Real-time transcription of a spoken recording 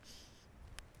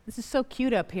This is so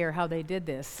cute up here how they did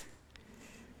this.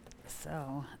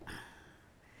 So,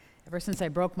 ever since I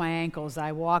broke my ankles,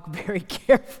 I walk very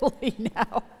carefully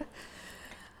now.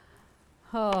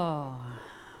 Oh.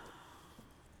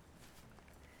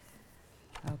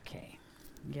 Okay,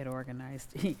 get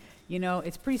organized. You know,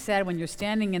 it's pretty sad when you're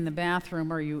standing in the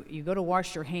bathroom or you go to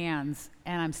wash your hands,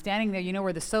 and I'm standing there, you know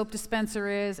where the soap dispenser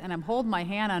is, and I'm holding my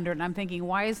hand under it, and I'm thinking,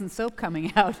 why isn't soap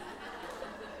coming out?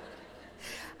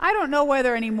 I don't know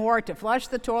whether anymore to flush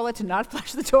the toilet, to not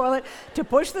flush the toilet, to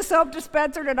push the soap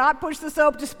dispenser, to not push the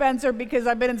soap dispenser, because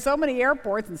I've been in so many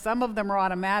airports and some of them are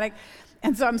automatic.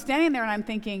 And so I'm standing there and I'm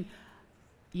thinking,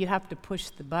 you have to push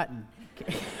the button.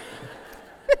 Okay.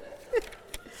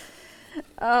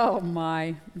 Oh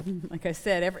my. Like I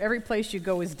said, every place you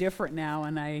go is different now,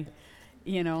 and I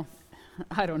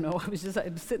don't know.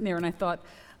 I'm sitting there and I thought,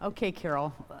 okay,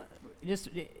 Carol, just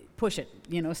push it,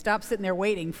 stop sitting there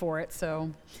waiting for it. So,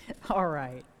 all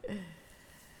right.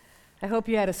 I hope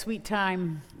you had a sweet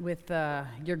time with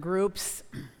your groups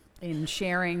in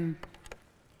sharing.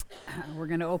 We're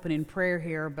going to open in prayer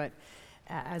here, but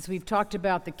as we've talked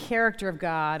about the character of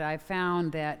God, I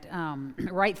found that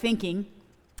right thinking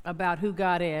about who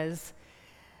God is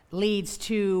leads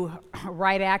to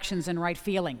right actions and right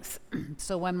feelings.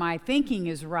 So when my thinking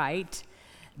is right,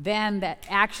 then that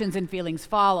actions and feelings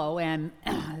follow. And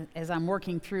as I'm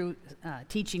working through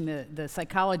teaching the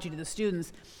psychology to the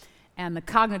students and the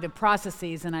cognitive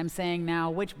processes, and I'm saying now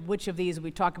which of these,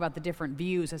 we talk about the different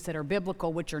views, I said are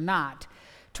biblical, which are not,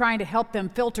 trying to help them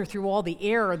filter through all the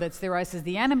error that's there. I says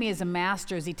the enemy is a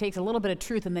master as he takes a little bit of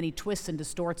truth and then he twists and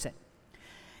distorts it.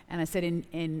 And I said,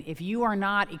 and if you are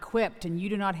not equipped and you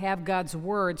do not have God's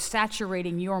word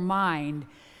saturating your mind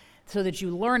so that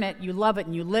you learn it, you love it,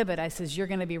 and you live it, I says, you're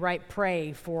going to be right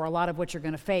prey for a lot of what you're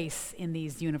going to face in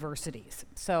these universities.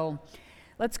 So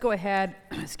let's go ahead,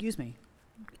 excuse me,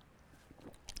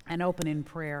 and open in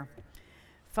prayer.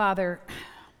 Father,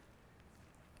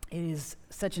 it is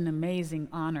such an amazing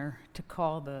honor to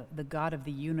call the God of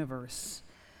the universe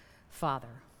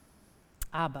Father,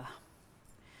 Abba.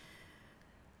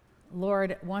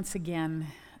 Lord, once again,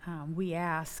 we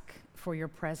ask for your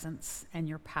presence and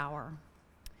your power.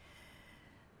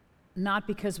 Not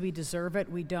because we deserve it,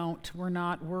 we're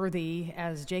not worthy,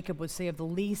 as Jacob would say, of the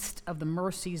least of the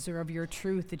mercies or of your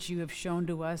truth that you have shown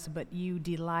to us, but you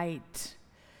delight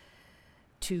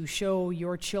to show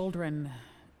your children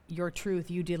your truth.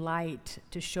 You delight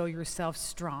to show yourself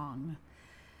strong.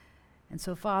 And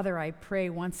so, Father, I pray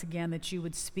once again that you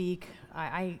would speak.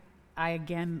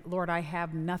 Again, Lord, I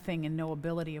have nothing and no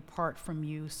ability apart from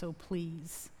you, so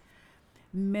please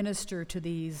minister to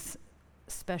these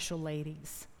special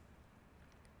ladies.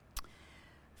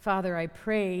 Father, I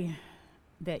pray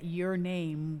that your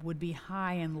name would be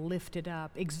high and lifted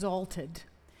up, exalted,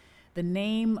 the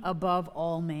name above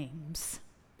all names,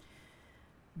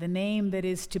 the name that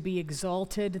is to be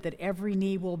exalted, that every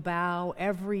knee will bow,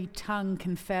 every tongue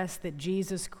confess that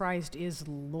Jesus Christ is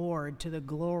Lord, to the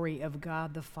glory of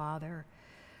God the Father.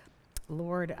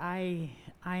 Lord, I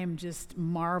am just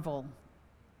marvel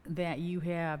that you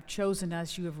have chosen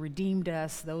us, you have redeemed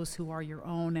us, those who are your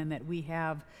own, and that we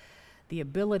have the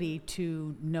ability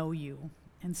to know you.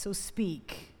 And so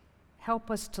speak. Help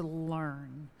us to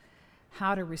learn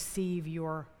how to receive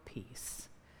your peace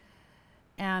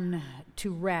and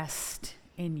to rest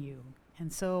in you.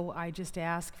 And so I just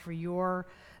ask for your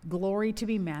glory to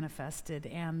be manifested,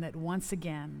 and that once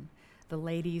again the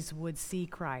ladies would see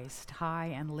Christ high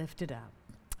and lifted up.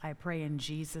 I pray in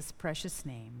Jesus' precious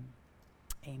name.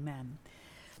 Amen.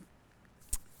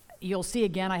 You'll see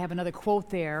again, I have another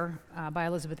quote there by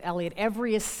Elizabeth Elliot.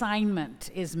 Every assignment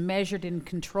is measured and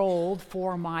controlled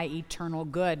for my eternal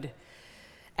good.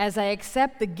 As I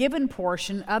accept the given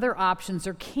portion, other options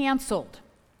are canceled.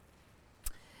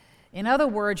 In other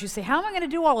words, you say, how am I going to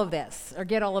do all of this or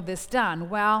get all of this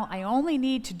done? Well, I only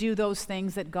need to do those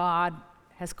things that God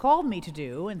has called me to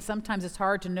do, and sometimes it's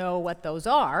hard to know what those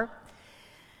are.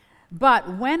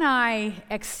 But when I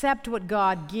accept what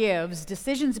God gives,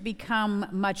 decisions become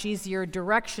much easier,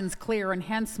 directions clear, and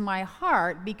hence my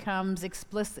heart becomes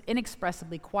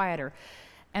inexpressibly quieter.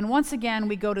 And once again,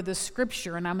 we go to the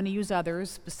scripture, and I'm going to use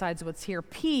others besides what's here.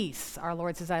 Peace, our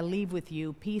Lord says, I leave with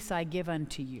you. Peace I give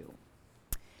unto you.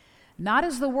 Not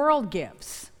as the world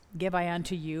gives, give I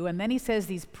unto you. And then he says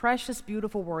these precious,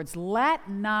 beautiful words, let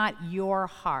not your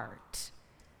heart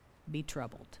be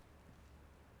troubled,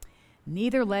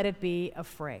 neither let it be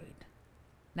afraid.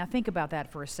 Now think about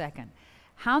that for a second.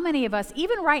 How many of us,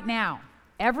 even right now,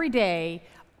 every day,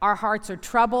 our hearts are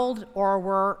troubled or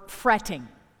we're fretting?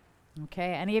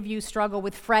 Okay, any of you struggle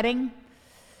with fretting?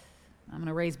 I'm going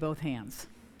to raise both hands.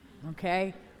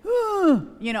 Okay?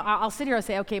 I'll sit here and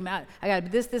say, okay, I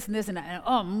got this, and this, and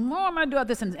I'm going to do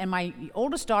this. And my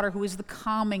oldest daughter, who is the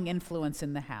calming influence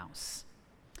in the house,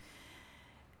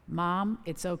 Mom,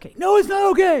 it's okay. No, it's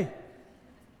not okay.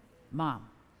 Mom,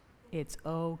 it's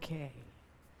okay.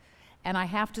 And I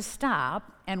have to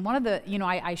stop. And one of the,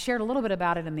 I shared a little bit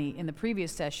about it in the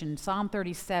previous session, Psalm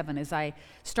 37, as I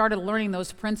started learning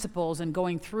those principles and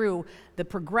going through the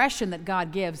progression that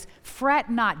God gives. Fret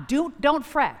not. Don't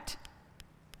fret.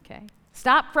 Okay?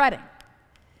 Stop fretting.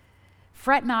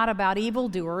 Fret not about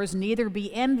evildoers, neither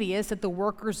be envious at the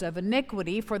workers of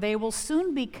iniquity, for they will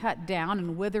soon be cut down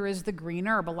and wither as the green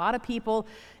herb. A lot of people,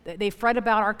 they fret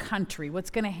about our country, what's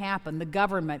going to happen, the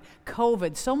government,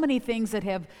 COVID, so many things that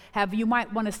have you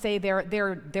might want to say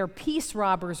they're peace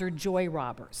robbers or joy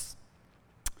robbers.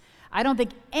 I don't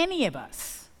think any of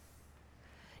us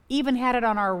even had it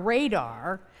on our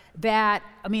radar that,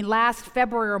 last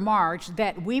February or March,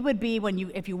 that we would be,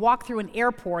 if you walk through an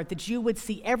airport, that you would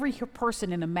see every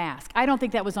person in a mask. I don't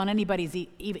think that was on anybody's,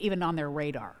 even on their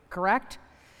radar, correct?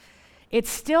 It's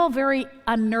still very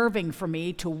unnerving for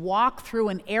me to walk through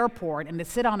an airport and to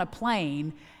sit on a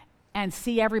plane and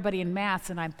see everybody in masks,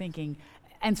 and I'm thinking,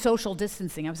 and social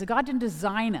distancing. I was like, God didn't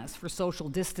design us for social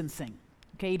distancing,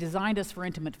 okay? He designed us for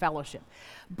intimate fellowship.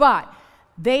 But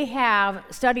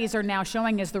studies are now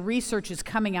showing, as the research is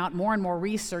coming out, more and more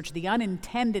research, the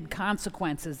unintended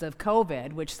consequences of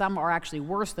COVID, which some are actually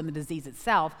worse than the disease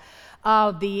itself,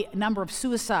 of the number of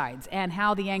suicides and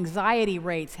how the anxiety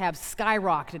rates have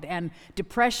skyrocketed and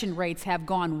depression rates have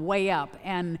gone way up.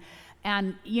 And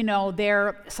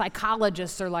their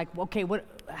psychologists are like, okay,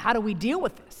 how do we deal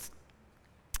with this?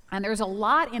 And there's a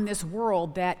lot in this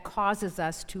world that causes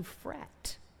us to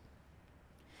fret.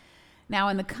 Now,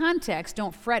 in the context,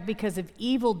 don't fret because of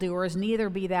evildoers, neither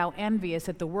be thou envious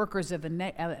at the workers of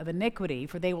iniquity,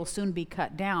 for they will soon be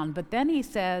cut down. But then he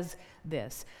says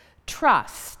this,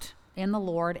 trust in the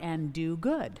Lord and do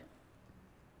good.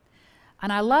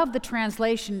 And I love the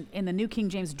translation in the New King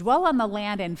James, dwell on the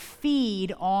land and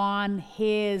feed on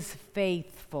his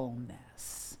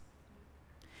faithfulness.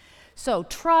 So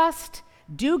trust,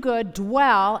 do good,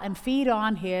 dwell, and feed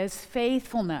on his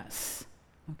faithfulness,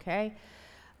 okay?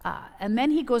 And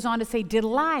then he goes on to say,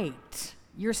 delight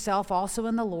yourself also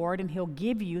in the Lord, and he'll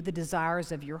give you the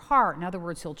desires of your heart. In other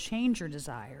words, he'll change your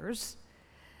desires.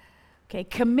 Okay,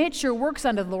 commit your works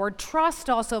unto the Lord. Trust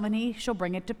also, and he shall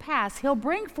bring it to pass. He'll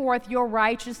bring forth your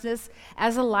righteousness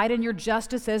as a light and your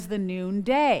justice as the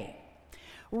noonday.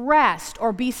 Rest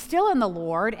or be still in the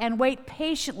Lord and wait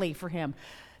patiently for him.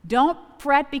 Don't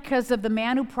fret because of the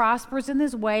man who prospers in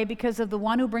his way, because of the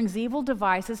one who brings evil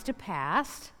devices to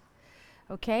pass.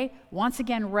 Okay, once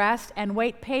again, rest and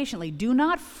wait patiently. Do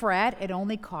not fret, it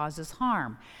only causes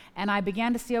harm. And I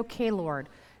began to see, okay, Lord,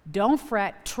 don't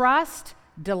fret, trust,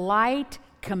 delight,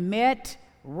 commit,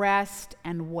 rest,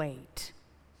 and wait.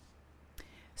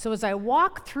 So as I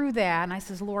walk through that, and I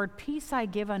says, Lord, peace I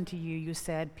give unto you, you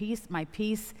said, peace, my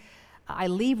peace I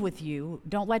leave with you.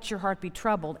 Don't let your heart be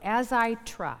troubled as I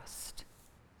trust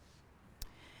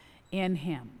in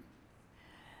him.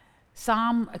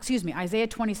 Isaiah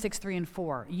 26, 3 and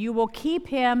 4. You will keep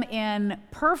him in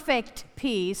perfect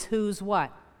peace, whose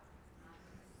what?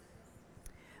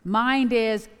 Mind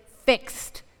is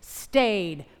fixed,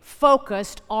 stayed,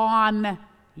 focused on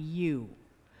you.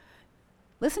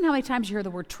 Listen how many times you hear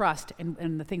the word trust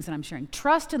in the things that I'm sharing.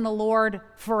 Trust in the Lord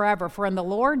forever, for in the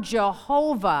Lord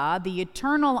Jehovah, the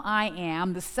eternal I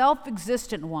am, the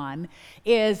self-existent one,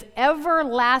 is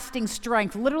everlasting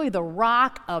strength, literally the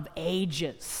rock of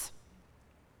ages.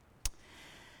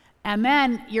 And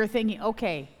then you're thinking,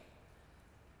 okay,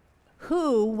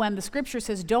 who, when the scripture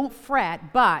says don't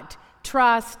fret, but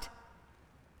trust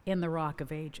in the rock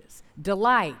of ages,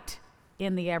 delight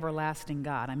in the everlasting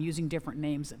God. I'm using different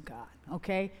names of God,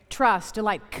 okay? Trust,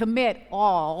 delight, commit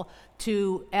all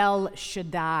to El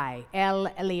Shaddai, El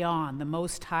Elyon, the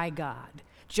Most High God,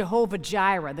 Jehovah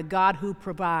Jireh, the God who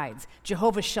provides,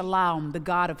 Jehovah Shalom, the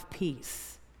God of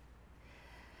peace.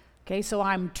 Okay, so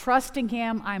I'm trusting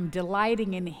him, I'm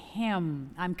delighting in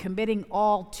him, I'm committing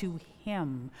all to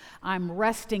him, I'm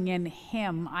resting in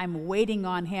him, I'm waiting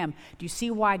on him. Do you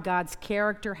see why God's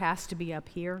character has to be up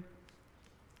here?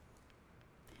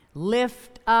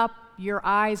 Lift up your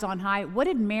eyes on high. What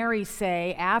did Mary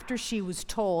say after she was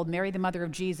told, Mary the mother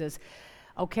of Jesus,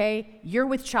 okay, you're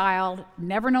with child,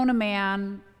 never known a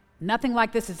man, nothing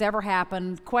like this has ever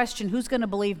happened. Question, who's going to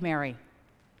believe Mary?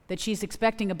 That she's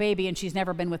expecting a baby and she's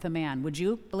never been with a man. Would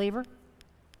you believe her?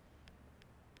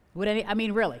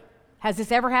 Really? Has this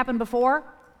ever happened before?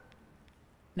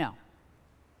 No.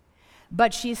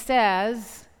 But she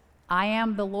says, I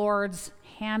am the Lord's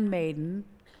handmaiden.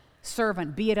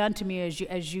 servant, be it unto me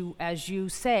as you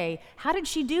say. How did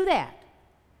she do that?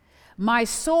 My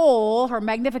soul, her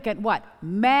magnificent what?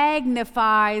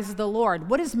 Magnifies the Lord.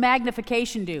 What does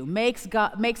magnification do? Makes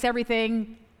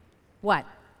everything what?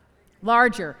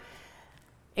 Larger.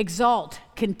 Exalt.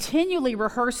 Continually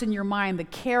rehearse in your mind the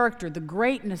character, the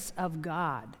greatness of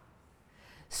God.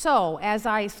 So, as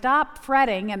I stop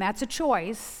fretting, and that's a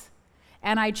choice,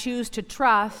 and I choose to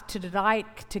trust, to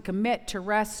delight, to commit, to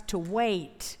rest, to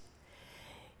wait,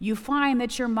 you find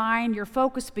that your mind, your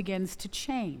focus begins to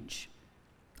change.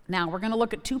 Now, we're going to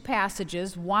look at two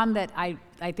passages, one that I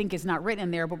think is not written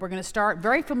in there, but we're going to start,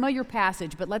 very familiar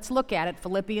passage, but let's look at it,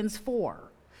 Philippians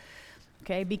 4.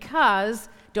 Okay, because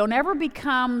don't ever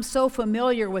become so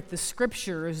familiar with the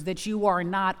scriptures that you are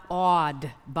not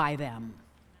awed by them.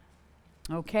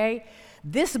 Okay?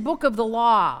 This book of the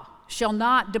law shall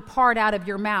not depart out of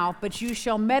your mouth, but you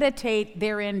shall meditate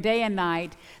therein day and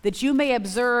night, that you may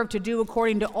observe to do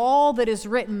according to all that is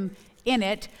written in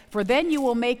it, for then you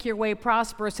will make your way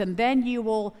prosperous, and then you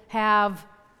will have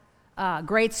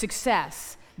great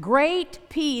success. Great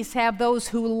peace have those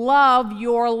who love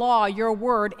your law, your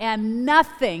word, and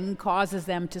nothing causes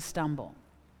them to stumble.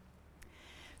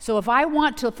 So if I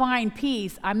want to find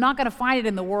peace, I'm not going to find it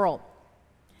in the world.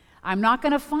 I'm not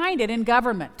going to find it in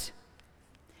government.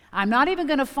 I'm not even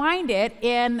going to find it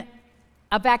in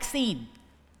a vaccine.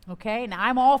 Okay? Now,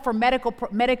 I'm all for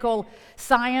medical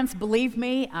science, believe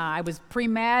me. I was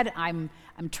pre-med. I'm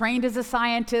trained as a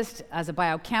scientist, as a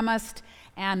biochemist,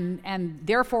 and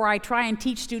therefore I try and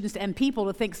teach students and people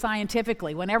to think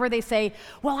scientifically. Whenever they say,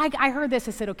 well, I heard this,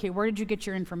 I said, okay, where did you get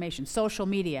your information? Social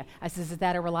media. I said, is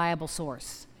that a reliable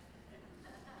source?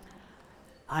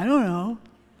 I don't know.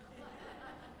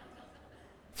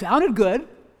 Sounded good.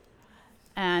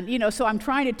 And, so I'm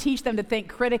trying to teach them to think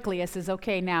critically. I says,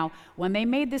 okay, now, when they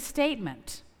made this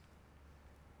statement,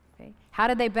 okay, how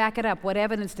did they back it up? What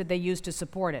evidence did they use to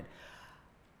support it?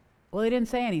 Well, they didn't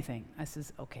say anything. I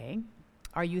says, okay,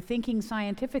 are you thinking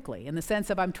scientifically? In the sense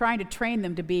of I'm trying to train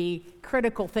them to be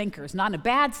critical thinkers, not in a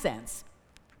bad sense,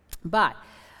 but,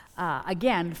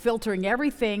 again, filtering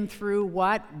everything through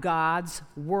what God's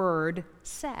Word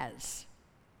says.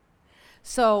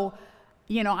 So,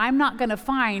 I'm not going to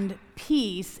find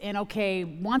peace in, okay,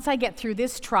 once I get through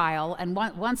this trial and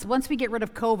once we get rid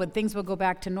of COVID, things will go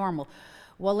back to normal.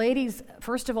 Well, ladies,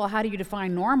 first of all, how do you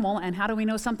define normal, and how do we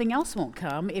know something else won't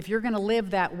come? If you're going to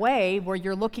live that way where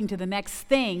you're looking to the next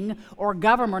thing or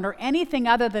government or anything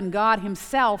other than God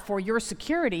himself for your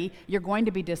security, you're going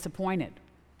to be disappointed.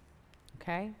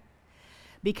 Okay?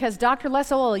 Because Dr.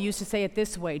 Les Ola used to say it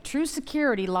this way, true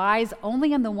security lies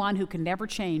only in the one who can never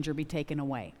change or be taken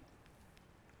away.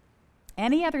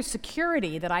 Any other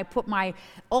security that I put my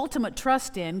ultimate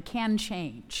trust in can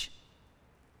change.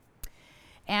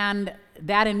 And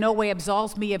that in no way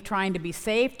absolves me of trying to be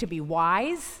safe, to be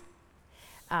wise,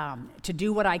 to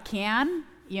do what I can,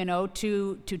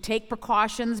 to take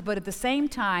precautions. But at the same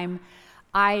time,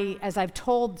 as I've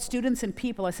told students and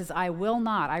people, I says, I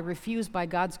refuse by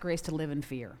God's grace to live in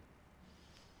fear.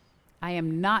 I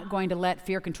am not going to let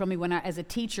fear control me. As a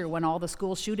teacher, when all the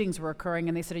school shootings were occurring,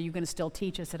 and they said, are you going to still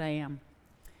teach? I said, I am.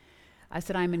 I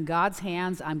said, I'm in God's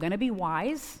hands. I'm going to be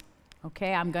wise.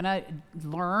 Okay, I'm going to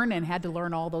learn, and had to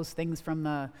learn all those things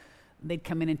from they'd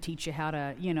come in and teach you how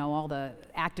to, all the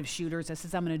active shooters. I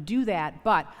says, I'm going to do that,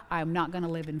 but I'm not going to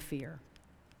live in fear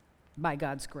by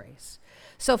God's grace.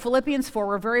 So Philippians 4,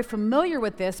 we're very familiar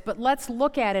with this, but let's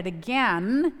look at it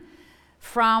again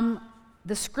from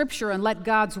the scripture and let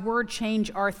God's word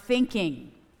change our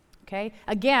thinking. Okay?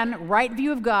 Again, right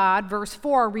view of God, verse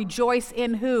 4, rejoice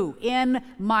in who? In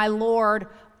my Lord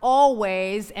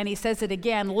always, and he says it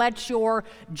again, let your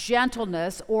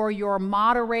gentleness or your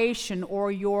moderation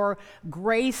or your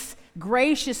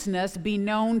graciousness be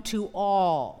known to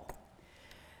all.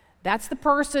 That's the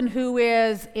person who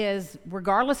is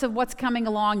regardless of what's coming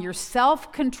along, your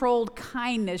self-controlled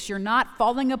kindness, you're not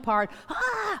falling apart.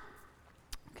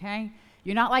 Okay?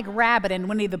 You're not like Rabbit and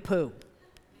Winnie the Pooh.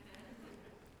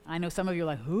 I know some of you are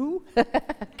like, who?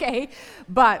 Okay,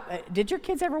 but did your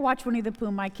kids ever watch Winnie the Pooh?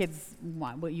 My kids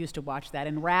used to watch that,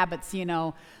 and rabbits,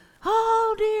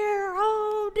 oh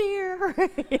dear,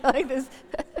 like this,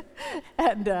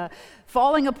 and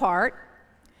falling apart.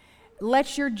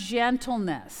 Let your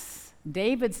gentleness,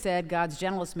 David said God's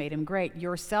gentleness made him great,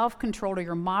 your self-control or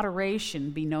your moderation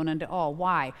be known unto all.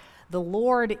 Why? The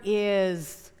Lord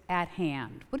is at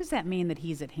hand. What does that mean, that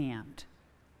he's at hand?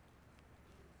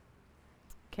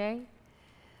 Okay?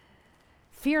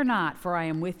 Fear not, for I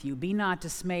am with you. Be not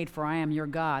dismayed, for I am your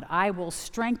God. I will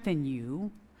strengthen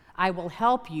you. I will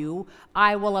help you.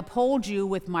 I will uphold you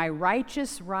with my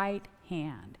righteous right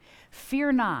hand.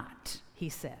 Fear not, he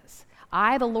says.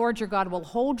 I, the Lord your God, will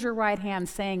hold your right hand,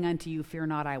 saying unto you, fear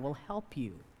not, I will help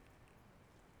you.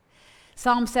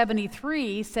 Psalm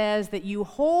 73 says that you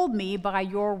hold me by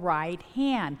your right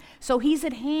hand. So he's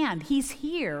at hand, he's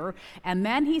here. And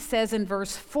then he says in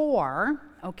verse 4,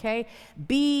 okay,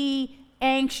 be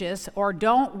anxious or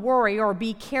don't worry or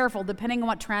be careful, depending on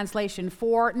what translation,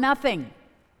 for nothing.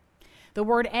 The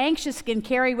word anxious can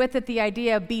carry with it the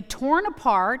idea of be torn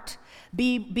apart,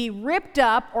 be ripped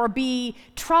up, or be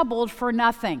troubled for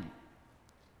nothing.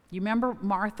 You remember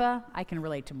Martha? I can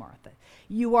relate to Martha.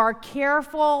 You are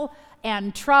careful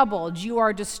and troubled. You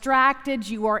are distracted.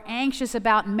 You are anxious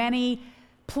about many,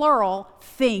 plural,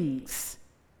 things.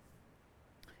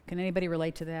 Can anybody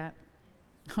relate to that?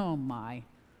 Oh my.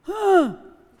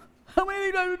 How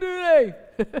many times do they?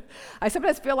 I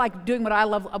sometimes feel like doing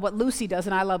what Lucy does,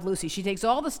 and I love Lucy. She takes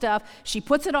all the stuff, she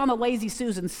puts it on the Lazy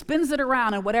Susan, spins it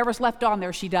around, and whatever's left on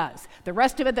there, she does. The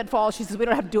rest of it that falls, she says, we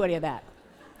don't have to do any of that.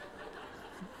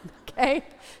 Okay?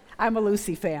 I'm a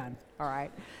Lucy fan, all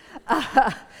right?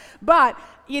 But,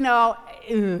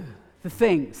 the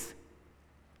things.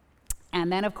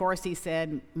 And then, of course, he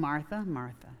said, Martha,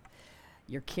 Martha,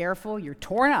 you're careful, you're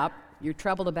torn up, you're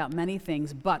troubled about many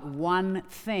things, but one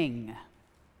thing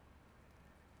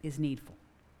is needful.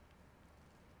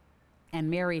 And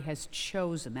Mary has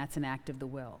chosen, that's an act of the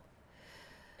will.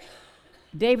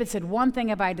 David said, one thing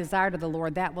have I desired of the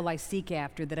Lord, that will I seek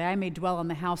after, that I may dwell in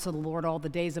the house of the Lord all the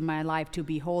days of my life, to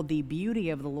behold the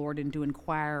beauty of the Lord and to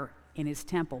inquire in his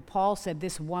temple. Paul said,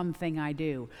 this one thing I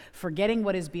do, forgetting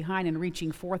what is behind and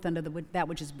reaching forth unto that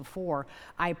which is before,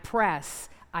 I press,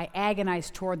 I agonize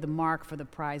toward the mark for the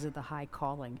prize of the high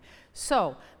calling.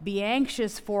 So, be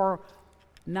anxious for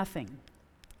nothing.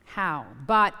 How?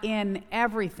 But in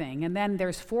everything. And then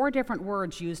there's 4 different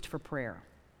words used for prayer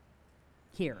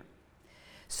here.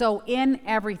 So in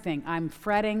everything, I'm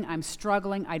fretting, I'm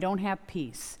struggling, I don't have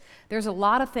peace. There's a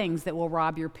lot of things that will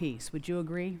rob your peace. Would you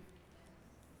agree?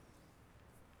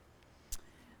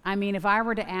 I mean, if I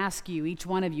were to ask you, each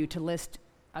one of you, to list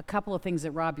a couple of things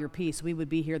that rob your peace, we would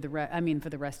be here for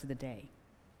the rest of the day.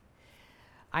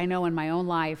 I know in my own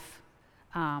life,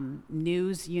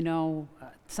 news,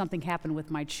 something happened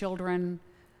with my children,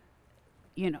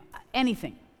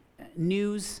 anything,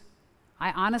 news.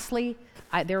 I honestly,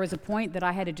 there was a point that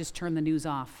I had to just turn the news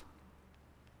off.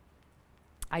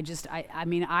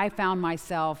 I found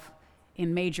myself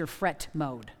in major fret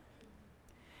mode.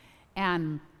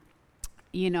 And,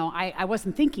 I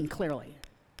wasn't thinking clearly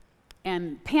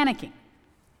and panicking.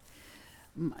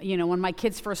 When my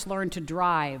kids first learned to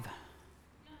drive,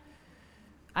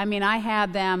 I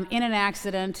had them in an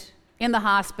accident, in the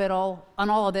hospital,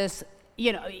 on all of this,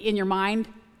 in your mind.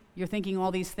 You're thinking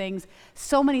all these things.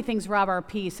 So many things rob our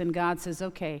peace, and God says,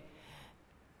 okay,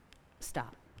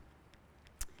 stop.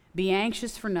 Be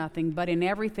anxious for nothing, but in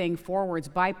everything forwards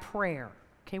by prayer.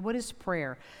 Okay, what is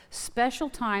prayer? Special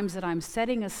times that I'm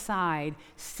setting aside,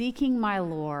 seeking my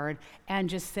Lord, and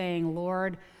just saying,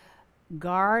 Lord,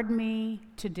 guard me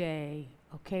today.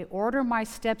 Okay, order my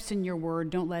steps in your word.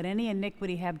 Don't let any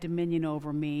iniquity have dominion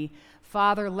over me.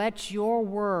 Father, let your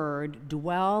word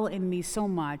dwell in me so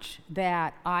much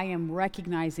that I am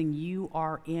recognizing you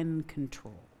are in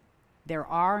control. There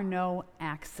are no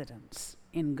accidents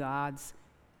in God's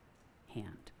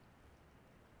hand.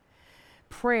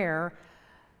 Prayer,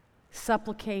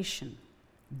 supplication,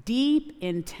 deep,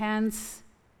 intense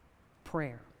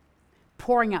prayer,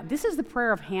 pouring out. This is the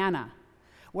prayer of Hannah,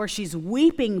 where she's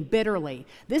weeping bitterly.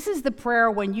 This is the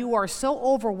prayer when you are so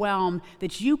overwhelmed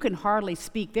that you can hardly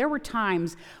speak. There were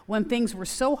times when things were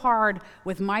so hard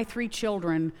with my 3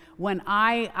 children, when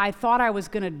I thought I was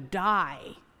going to die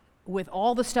with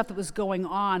all the stuff that was going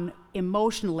on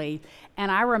emotionally.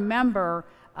 And I remember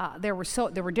there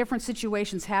were different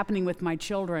situations happening with my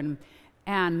children,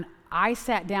 and I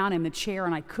sat down in the chair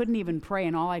and I couldn't even pray,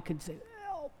 and all I could say,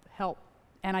 help, help.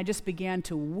 And I just began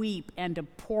to weep and to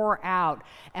pour out.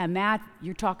 And that,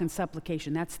 you're talking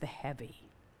supplication, that's the heavy.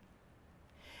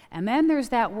 And then there's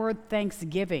that word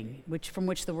thanksgiving, from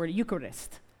which the word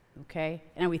Eucharist, okay?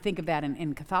 And we think of that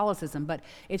in Catholicism, but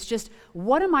it's just,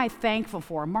 what am I thankful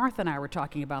for? Martha and I were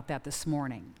talking about that this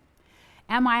morning.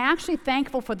 Am I actually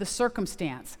thankful for the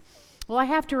circumstance? Well, I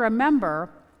have to remember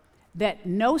that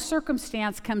no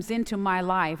circumstance comes into my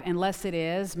life unless it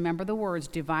is, remember the words,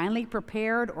 divinely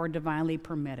prepared or divinely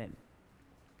permitted.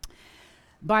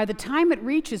 By the time it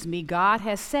reaches me, God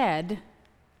has said,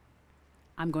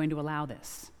 I'm going to allow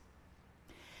this.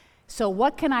 So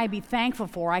what can I be thankful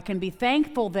for? I can be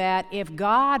thankful that if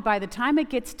God, by the time it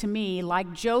gets to me,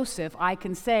 like Joseph, I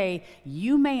can say,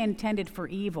 you may intend it for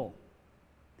evil,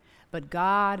 but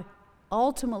God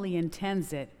ultimately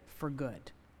intends it for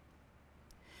good.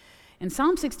 In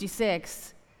Psalm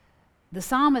 66, the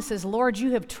psalmist says, Lord,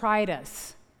 you have tried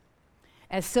us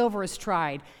as silver is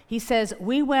tried. He says,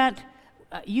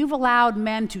 you've allowed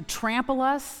men to trample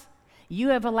us. You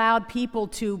have allowed people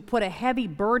to put a heavy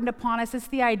burden upon us. It's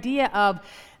the idea of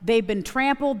they've been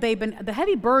trampled. The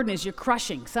heavy burden is you're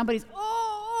crushing. Somebody's,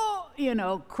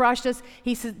 crushed us.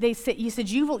 He said,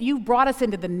 you've brought us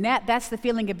into the net. That's the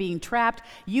feeling of being trapped.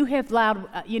 You have allowed,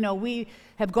 we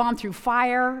have gone through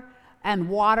fire and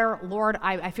water. Lord,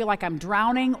 I feel like I'm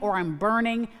drowning or I'm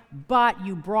burning, but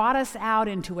you brought us out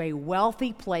into a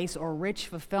wealthy place or rich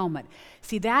fulfillment.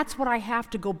 See, that's what I have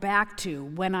to go back to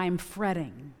when I'm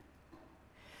fretting.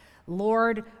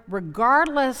 Lord,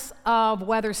 regardless of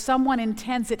whether someone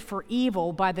intends it for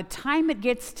evil, by the time it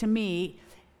gets to me,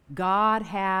 God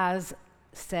has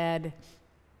said,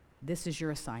 this is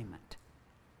your assignment.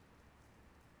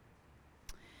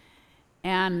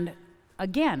 And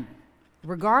again,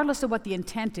 regardless of what the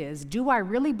intent is, do I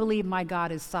really believe my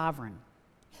God is sovereign?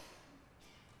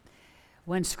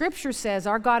 When Scripture says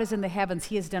our God is in the heavens,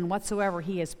 he has done whatsoever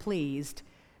he has pleased,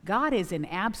 God is in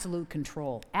absolute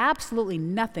control. Absolutely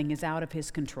nothing is out of his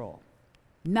control.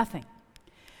 Nothing.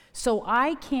 So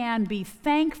I can be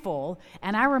thankful,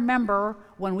 and I remember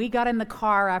when we got in the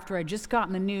car after I'd just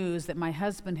gotten the news that my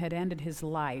husband had ended his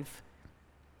life,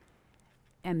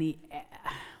 and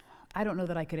I don't know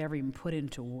that I could ever even put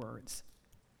into words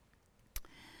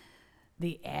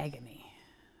the agony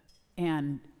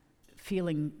and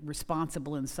feeling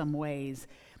responsible in some ways.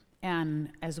 And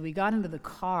as we got into the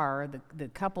car, the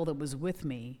couple that was with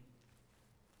me,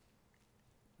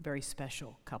 very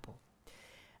special couple,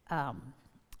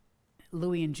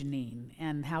 Louis and Janine,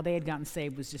 and how they had gotten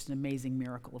saved was just an amazing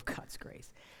miracle of God's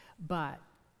grace. But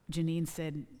Janine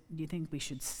said, do you think we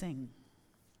should sing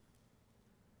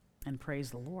and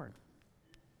praise the Lord?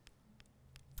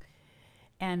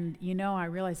 And I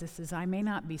realize this is I may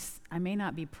not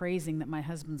be praising that my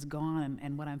husband's gone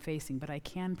and what I'm facing, but I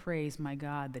can praise my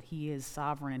God that he is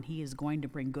sovereign and he is going to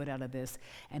bring good out of this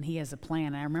and he has a plan.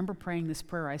 And I remember praying this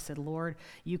prayer. I said, Lord,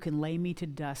 you can lay me to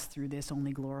dust through this,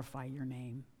 only glorify your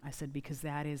name. I said, because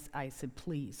I said,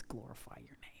 please glorify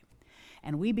your name.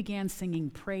 And we began singing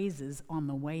praises on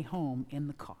the way home in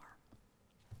the car.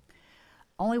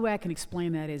 Only way I can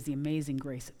explain that is the amazing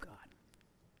grace of God.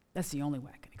 That's the only way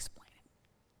I can explain.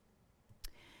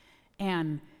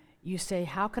 And you say,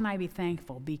 how can I be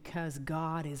thankful? Because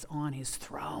God is on his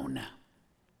throne.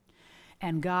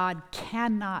 And God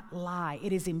cannot lie.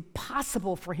 It is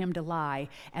impossible for him to lie.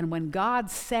 And when God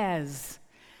says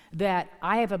that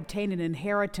I have obtained an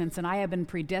inheritance and I have been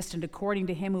predestined according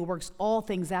to him who works all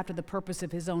things after the purpose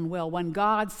of his own will, when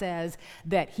God says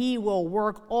that he will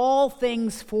work all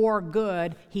things for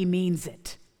good, he means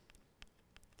it.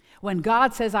 When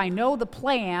God says, I know the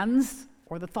plans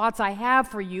or the thoughts I have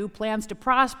for you, plans to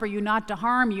prosper you, not to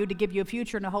harm you, to give you a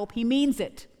future and a hope, he means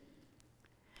it.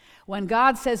 When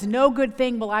God says, no good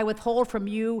thing will I withhold from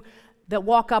you that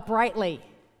walk uprightly.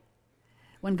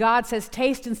 When God says,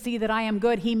 taste and see that I am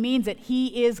good, he means it.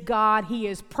 He is God, he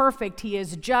is perfect, he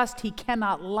is just, he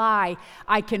cannot lie.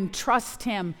 I can trust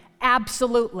him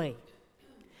absolutely.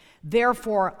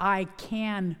 Therefore, I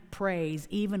can praise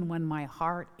even when my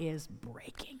heart is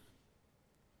breaking.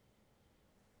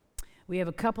 We have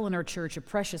a couple in our church, a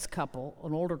precious couple,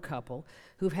 an older couple,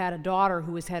 who've had a daughter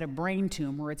who has had a brain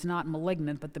tumor. It's not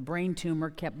malignant, but the brain tumor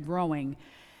kept growing.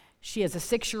 She has a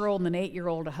 6-year-old and an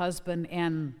 8-year-old husband,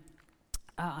 and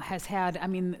has had,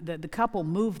 the couple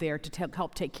moved there to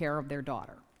help take care of their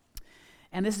daughter.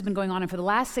 And this has been going on, and for the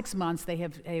last 6 months,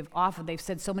 they've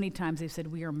said so many times, they've said,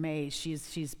 we are amazed.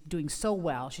 She's doing so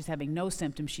well. She's having no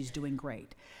symptoms. She's doing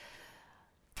great.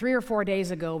 3 or 4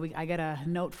 days ago, I got a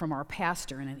note from our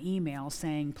pastor in an email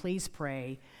saying, please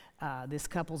pray, this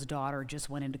couple's daughter just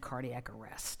went into cardiac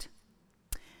arrest.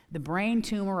 The brain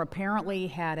tumor apparently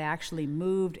had actually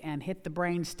moved and hit the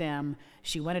brain stem.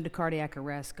 She went into cardiac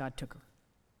arrest. God took her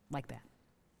like that.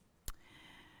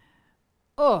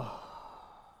 Oh,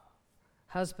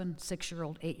 husband,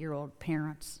 6-year-old, 8-year-old,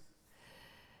 parents.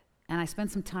 And I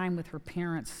spent some time with her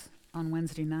parents on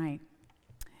Wednesday night.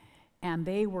 And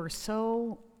they were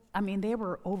they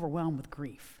were overwhelmed with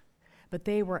grief, but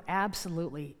they were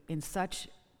absolutely in such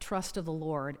trust of the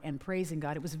Lord and praising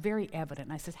God. It was very evident.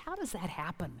 And I said, how does that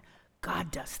happen? God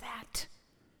does that.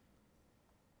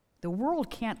 The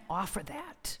world can't offer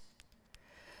that.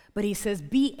 But he says,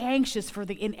 be anxious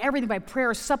in everything by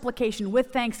prayer, supplication,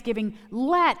 with thanksgiving.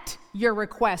 Let your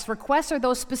requests are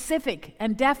those specific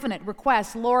and definite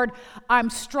requests. Lord,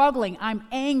 I'm struggling, I'm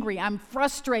angry, I'm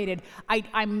frustrated,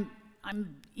 I'm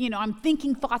I'm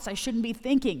thinking thoughts I shouldn't be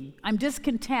thinking. I'm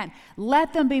discontent.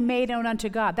 Let them be made known unto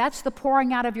God. That's the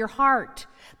pouring out of your heart.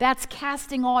 That's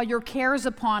casting all your cares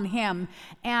upon him.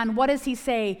 And what does he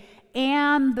say?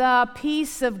 And the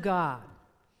peace of God,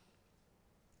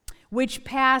 which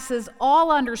passes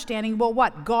all understanding, will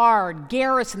what? Guard,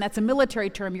 garrison, that's a military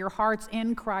term, your hearts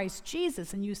in Christ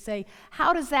Jesus. And you say,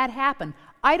 how does that happen?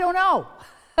 I don't know,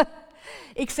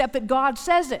 except that God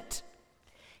says it.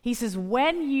 He says,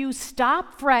 when you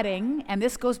stop fretting, and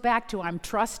this goes back to I'm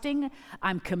trusting,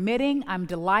 I'm committing, I'm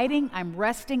delighting, I'm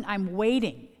resting, I'm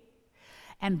waiting.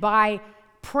 And by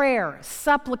prayer,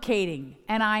 supplicating,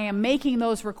 and I am making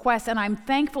those requests, and I'm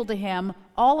thankful to him,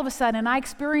 all of a sudden, and I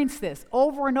experience this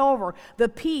over and over, the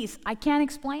peace, I can't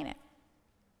explain it.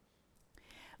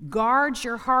 Guard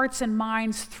your hearts and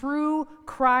minds through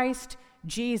Christ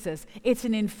Jesus. It's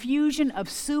an infusion of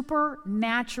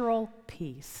supernatural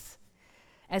peace.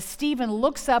 As Stephen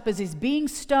looks up as he's being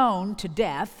stoned to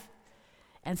death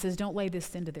and says, don't lay this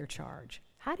sin to their charge.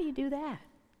 How do you do that?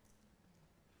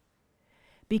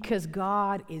 Because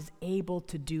God is able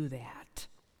to do that.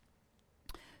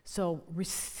 So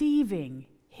receiving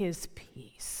his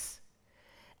peace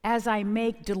as I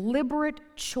make deliberate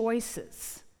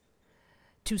choices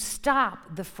to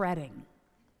stop the fretting,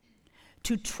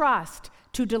 to trust,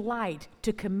 to delight,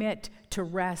 to commit, to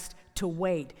rest, to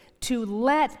wait, to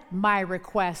let my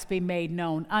requests be made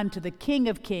known unto the King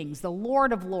of Kings, the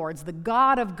Lord of Lords, the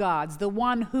God of gods, the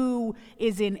one who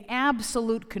is in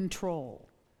absolute control.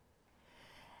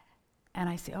 And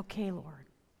I say, okay, Lord,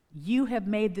 you have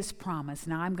made this promise.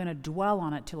 Now I'm going to dwell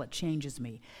on it till it changes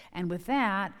me. And with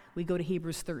that, we go to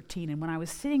Hebrews 13. And when I was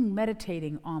sitting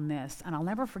meditating on this, and I'll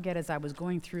never forget as I was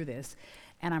going through this,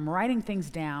 and I'm writing things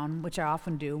down, which I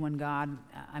often do when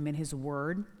I'm in his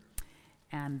word,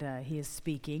 and he is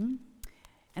speaking.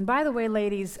 And by the way,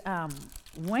 ladies,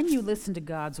 when you listen to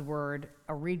God's word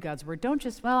or read God's word, don't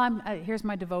just, here's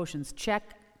my devotions,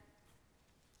 check.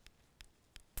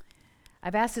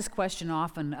 I've asked this question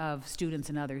often of students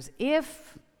and others.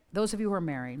 If, those of you who are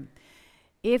married,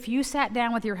 if you sat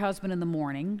down with your husband in the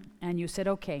morning and you said,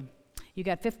 okay, you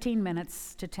got 15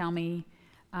 minutes to tell me,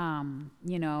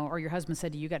 or your husband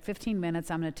said to you, you got 15 minutes,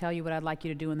 I'm going to tell you what I'd like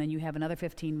you to do, and then you have another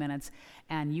 15 minutes,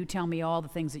 and you tell me all the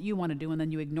things that you want to do, and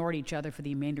then you ignored each other for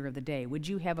the remainder of the day. Would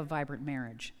you have a vibrant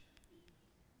marriage?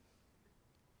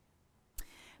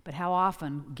 But how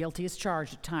often, guilty as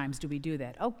charged at times, do we do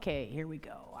that? Okay, here we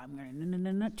go. I'm going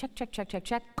to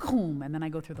check, boom, and then I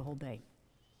go through the whole day.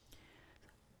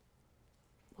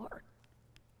 Lord,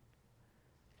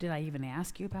 did I even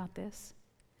ask you about this?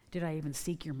 Did I even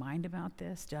seek your mind about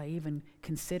this? Did I even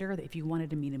consider that if you wanted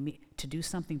to do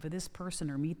something for this person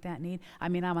or meet that need? I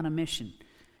mean, I'm on a mission.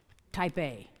 Type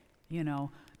A, get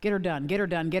her done, get her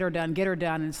done, get her done, get her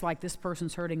done. And it's like this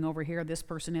person's hurting over here, this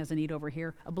person has a need over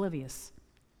here, oblivious.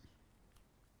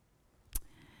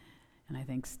 And I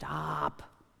think, stop.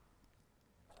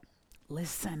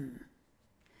 Listen.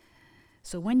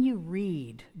 So when you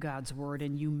read God's word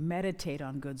and you meditate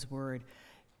on God's word,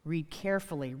 read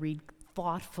carefully, read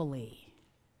thoughtfully,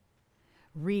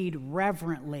 read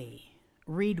reverently,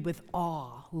 read with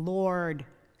awe. Lord,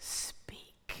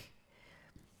 speak.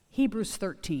 Hebrews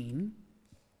 13,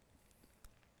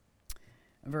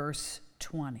 verse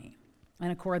 20.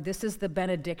 And of course, this is the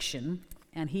benediction,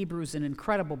 and Hebrews is an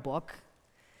incredible book.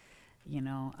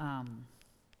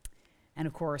 And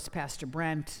of course, Pastor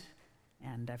Brent,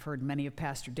 and I've heard many of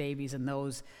Pastor Davies and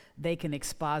those, they can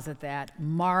exposit that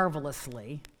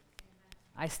marvelously.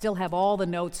 I still have all the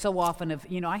notes so often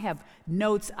I have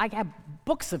notes, I have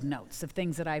books of notes of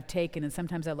things that I've taken, and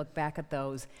sometimes I look back at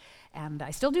those, and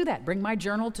I still do that. Bring my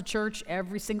journal to church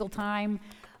every single time.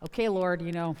 Okay, Lord,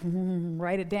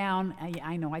 write it down.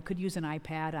 I know I could use an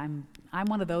iPad. I'm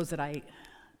one of those that I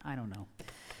don't know.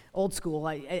 Old school,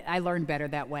 I learned better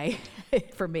that way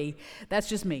for me. That's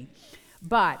just me.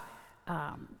 But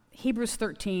Hebrews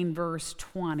 13, verse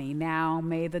 20, now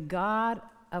may the God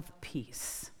of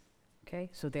peace, okay,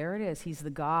 so there it is. He's the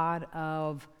God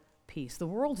of peace. The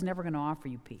world's never going to offer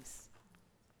you peace.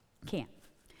 Can't.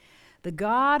 The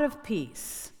God of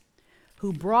peace,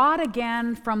 who brought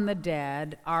again from the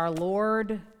dead our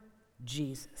Lord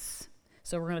Jesus.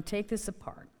 So we're going to take this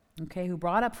apart. Okay, who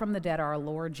brought up from the dead our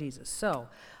Lord Jesus. So,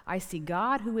 I see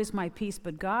God who is my peace,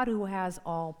 but God who has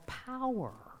all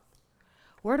power.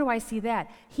 Where do I see that?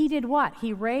 He did what?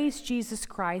 He raised Jesus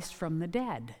Christ from the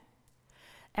dead.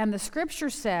 And the scripture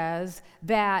says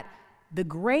that the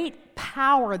great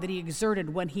power that he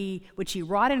exerted which he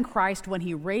wrought in Christ when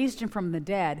he raised him from the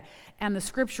dead, and the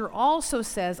scripture also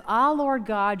says, Ah, Lord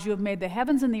God, you have made the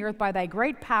heavens and the earth by thy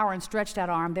great power and stretched out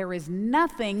arm. There is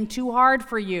nothing too hard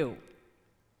for you.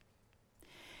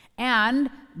 And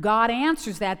God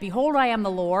answers that, behold, I am the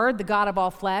Lord, the God of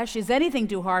all flesh. Is anything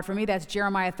too hard for me? That's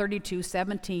Jeremiah 32,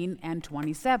 17 and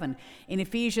 27. In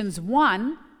Ephesians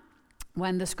 1,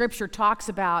 when the scripture talks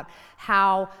about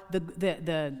how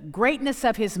the greatness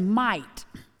of his might,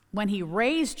 when he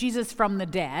raised Jesus from the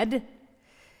dead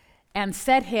and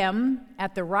set him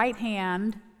at the right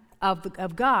hand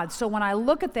of God. So when I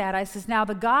look at that, I says, now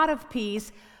the God of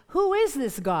peace, who is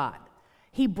this God?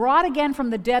 He brought again from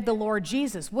the dead the Lord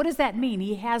Jesus. What does that mean?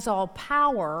 He has all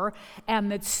power, and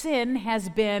that sin has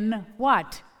been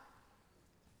what?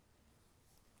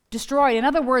 Destroyed. In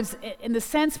other words, in the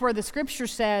sense where the scripture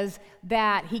says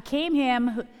that he came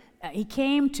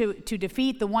to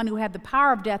defeat the one who had the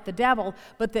power of death, the devil.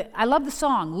 But I love the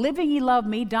song, living he loved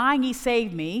me, dying he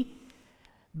saved me.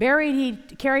 Buried, he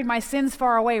carried my sins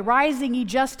far away. Rising, he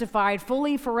justified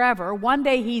fully forever. One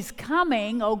day he's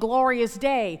coming, oh glorious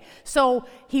day. So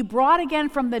he brought again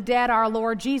from the dead our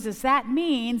Lord Jesus. That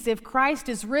means if Christ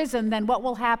is risen, then what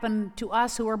will happen to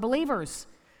us who are believers?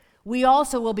 We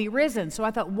also will be risen. So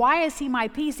I thought, why is he my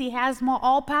peace? He has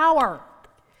all power.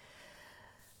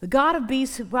 The God of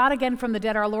peace who brought again from the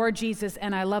dead our Lord Jesus,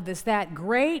 and I love this, that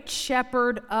great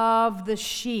shepherd of the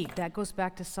sheep. That goes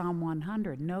back to Psalm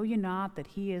 100. Know ye not that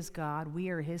he is God, we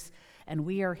are his, and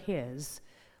we are his.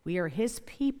 We are his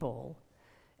people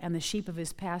and the sheep of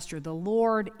his pasture. The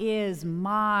Lord is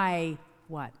my,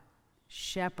 what?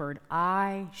 Shepherd.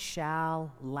 I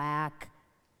shall lack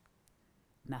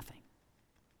nothing.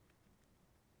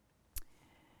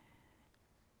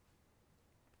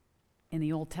 In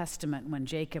the Old Testament, when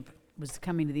Jacob was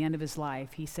coming to the end of his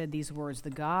life, he said these words, the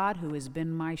God who has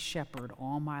been my shepherd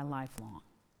all my life long.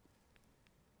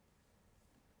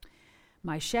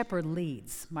 My shepherd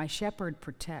leads, my shepherd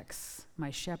protects, my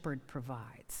shepherd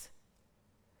provides.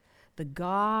 The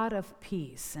God of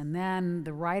peace. And then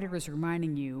the writer is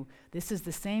reminding you, this is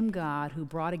the same God who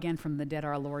brought again from the dead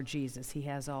our Lord Jesus. He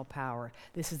has all power.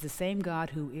 This is the same God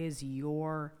who is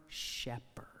your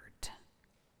shepherd.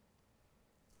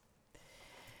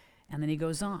 And then he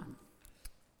goes on,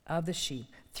 of the sheep,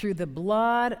 through the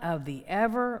blood of the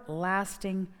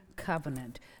everlasting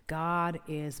covenant, God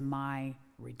is my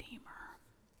Redeemer.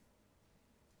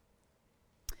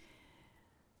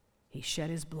 He shed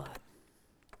his blood.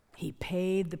 He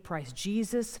paid the price.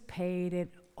 Jesus paid it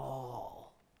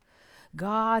all.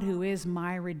 God who is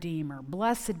my Redeemer.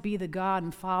 Blessed be the God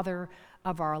and Father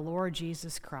of our Lord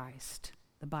Jesus Christ.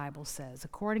 The Bible says,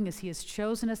 according as he has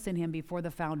chosen us in him before the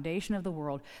foundation of the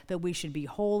world, that we should be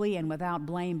holy and without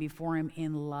blame before him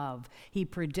in love. He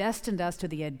predestined us to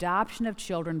the adoption of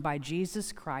children by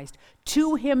Jesus Christ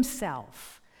to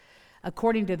himself,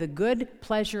 according to the good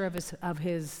pleasure of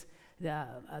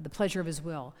the pleasure of his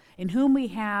will, in whom we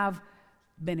have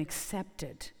been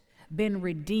accepted, been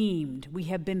redeemed, we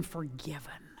have been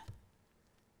forgiven.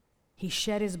 He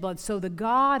shed his blood. So the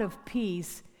God of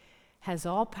peace has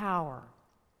all power.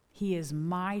 He is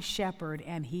my shepherd,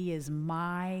 and he is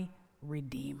my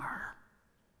Redeemer.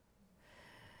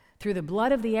 Through the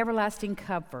blood of the everlasting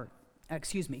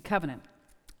covenant,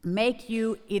 make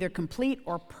you either complete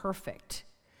or perfect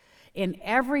in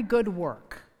every good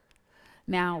work.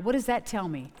 Now, what does that tell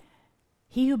me?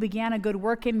 He who began a good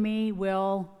work in me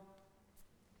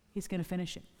he's going to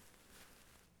finish it.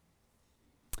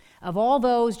 Of all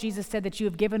those, Jesus said, that you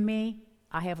have given me,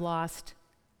 I have lost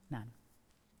none.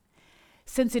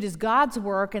 Since it is God's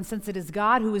work, and since it is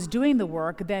God who is doing the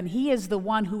work, then he is the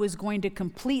one who is going to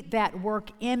complete that work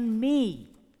in me.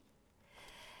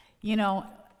 You know,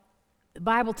 the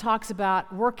Bible talks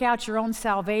about work out your own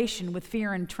salvation with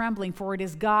fear and trembling, for it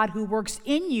is God who works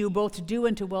in you both to do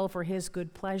and to will for his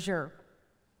good pleasure.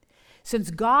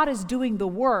 Since God is doing the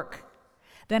work,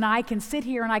 then I can sit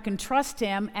here and I can trust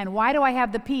him. And why do I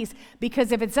have the peace?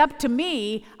 Because if it's up to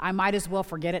me, I might as well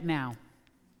forget it now.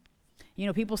 You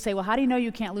know, people say, well, how do you know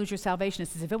you can't lose your salvation? It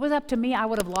says, if it was up to me, I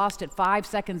would have lost it 5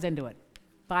 seconds into it.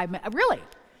 5 minutes. Really?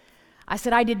 I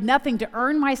said, I did nothing to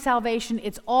earn my salvation.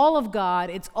 It's all of God.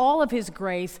 It's all of his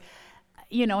grace.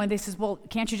 You know, and they says, well,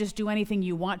 can't you just do anything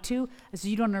you want to? I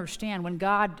said, you don't understand. When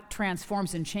God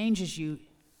transforms and changes you,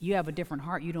 you have a different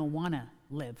heart. You don't want to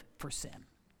live for sin.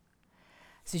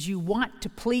 It says you want to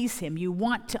please him. You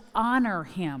want to honor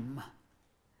him.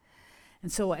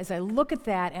 And so as I look at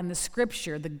that and the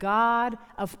scripture, the God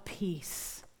of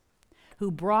peace,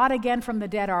 who brought again from the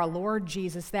dead our Lord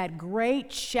Jesus, that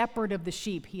great shepherd of the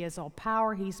sheep, he has all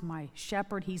power, he's my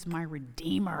shepherd, he's my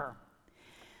Redeemer.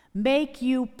 Make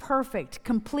you perfect,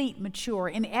 complete, mature,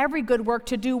 in every good work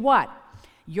to do what?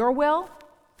 Your will,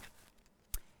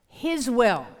 his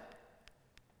will.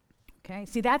 Okay,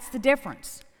 see, that's the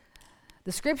difference.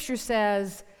 The scripture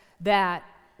says that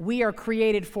we are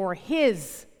created for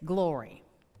his glory,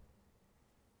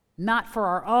 not for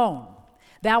our own.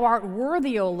 Thou art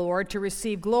worthy, O Lord, to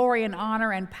receive glory and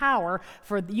honor and power,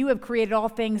 for you have created all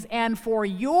things, and for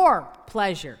your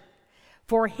pleasure.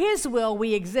 For his will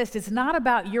we exist. It's not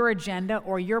about your agenda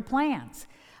or your plans.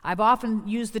 I've often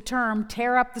used the term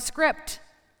tear up the script.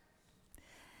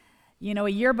 You know,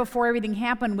 a year before everything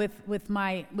happened with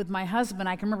my husband,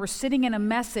 I can remember sitting in a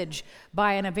message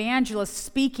by an evangelist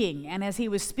speaking, and as he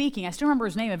was speaking, I still remember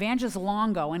his name, Evangelist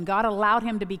Longo, and God allowed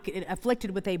him to be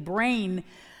afflicted with a brain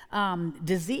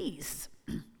disease.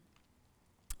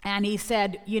 And he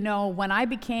said, you know, when I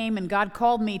became, and God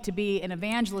called me to be an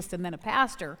evangelist and then a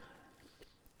pastor,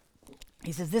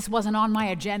 he says, this wasn't on my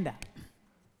agenda.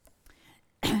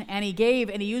 And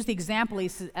he used the example,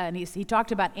 he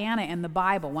talked about Anna in the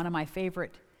Bible, one of my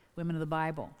favorite women of the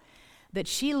Bible, that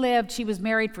she was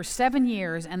married for 7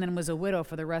 years and then was a widow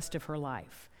for the rest of her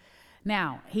life.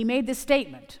 Now, he made this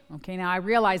statement, okay, now I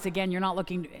realize, again, you're not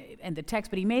looking in the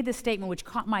text, but he made this statement which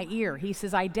caught my ear. He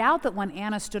says, I doubt that when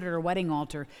Anna stood at her wedding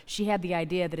altar, she had the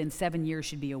idea that in 7 years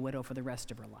she'd be a widow for the rest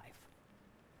of her life.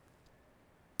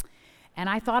 And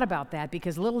I thought about that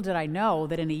because little did I know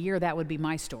that in a year that would be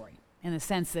my story, in the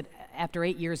sense that after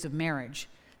 8 years of marriage,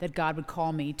 that God would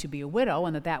call me to be a widow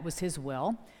and that was his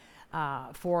will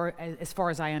for, as far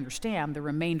as I understand, the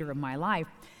remainder of my life.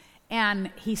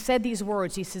 And he said these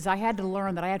words. He says, I had to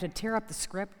learn that I had to tear up the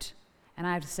script and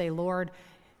I had to say, Lord,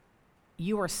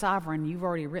 you are sovereign. You've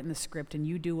already written the script and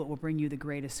you do what will bring you the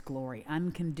greatest glory.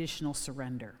 Unconditional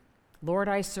surrender. Lord,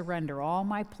 I surrender all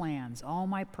my plans, all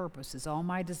my purposes, all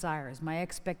my desires, my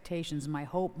expectations, my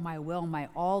hope, my will, my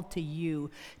all to you,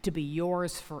 to be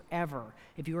yours forever.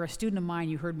 If you were a student of mine,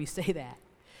 you heard me say that.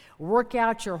 Work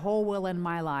out your whole will in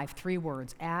my life. 3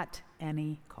 words, at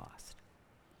any cost.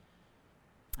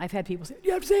 I've had people say,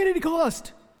 you have to say at any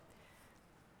cost.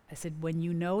 I said, when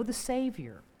you know the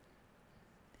Savior,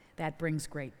 that brings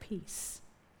great peace.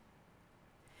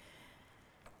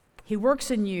 He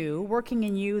works in you, working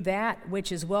in you that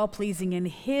which is well-pleasing in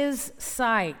his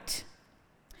sight,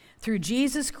 through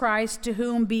Jesus Christ, to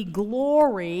whom be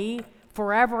glory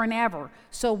forever and ever.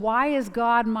 So why is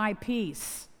God my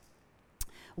peace?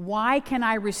 Why can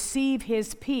I receive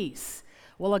his peace?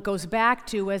 Well, it goes back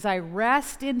to, as I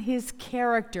rest in his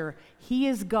character, he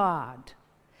is God.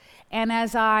 And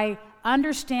as I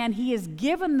understand he has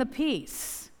given the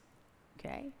peace,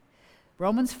 okay?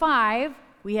 Romans 5,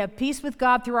 we have peace with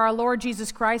God through our Lord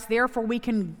Jesus Christ. Therefore, we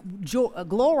can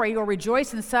glory or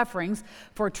rejoice in sufferings,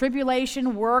 for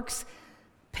tribulation works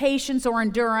patience or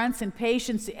endurance, and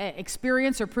patience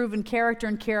experience or proven character,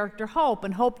 and character hope.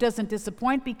 And hope doesn't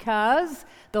disappoint because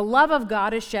the love of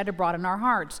God is shed abroad in our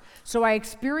hearts. So I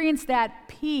experience that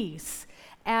peace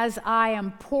as I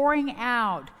am pouring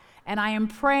out and I am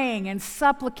praying and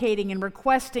supplicating and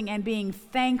requesting and being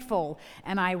thankful.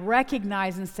 And I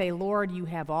recognize and say, Lord, you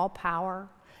have all power.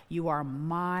 You are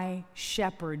my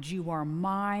shepherd. You are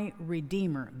my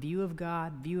redeemer. View of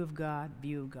God, view of God,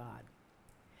 view of God.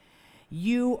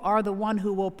 You are the one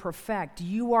who will perfect.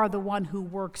 You are the one who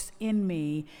works in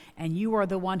me, and you are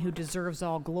the one who deserves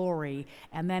all glory.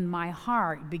 And then my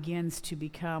heart begins to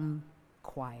become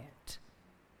quiet.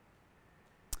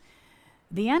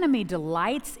 The enemy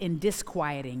delights in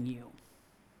disquieting you,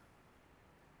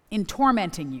 in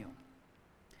tormenting you.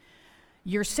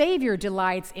 Your Savior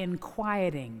delights in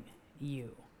quieting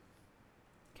you,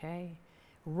 okay?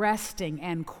 Resting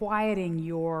and quieting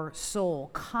your soul,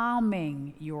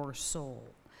 calming your soul.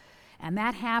 And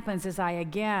that happens as I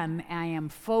am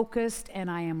focused and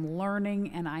I am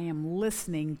learning and I am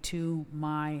listening to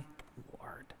my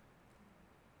Lord.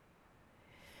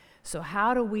 So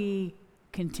how do we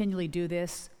continually do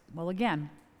this? Well, again,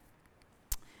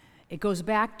 it goes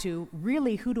back to,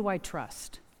 really, who do I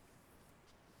trust?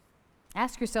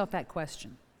 Ask yourself that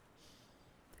question.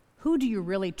 Who do you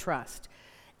really trust?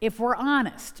 If we're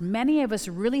honest, many of us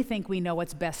really think we know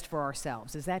what's best for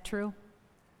ourselves. Is that true?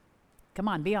 Come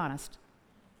on, be honest.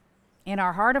 In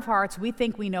our heart of hearts, we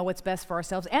think we know what's best for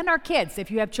ourselves and our kids,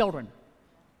 if you have children.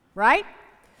 Right?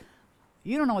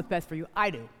 You don't know what's best for you.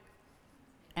 I do.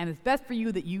 And it's best for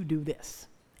you that you do this.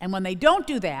 And when they don't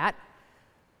do that,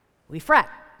 we fret.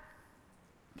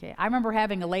 Okay, I remember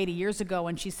having a lady years ago,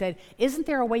 and she said, isn't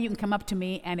there a way you can come up to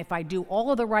me, and if I do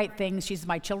all of the right things, she says,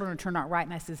 my children will turn out right.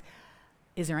 And I says,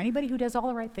 is there anybody who does all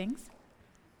the right things?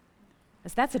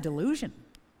 That's a delusion.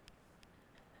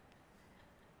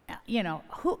 You know,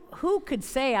 who could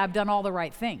say I've done all the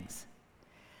right things?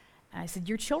 I said,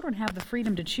 your children have the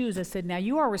freedom to choose. I said, now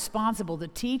you are responsible to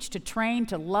teach, to train,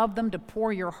 to love them, to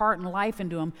pour your heart and life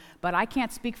into them. But I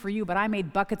can't speak for you, but I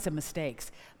made buckets of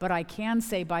mistakes. But I can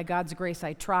say, by God's grace,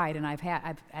 I tried, and I've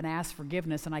asked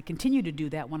forgiveness, and I continue to do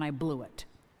that when I blew it,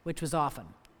 which was often.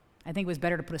 I think it was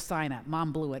better to put a sign up,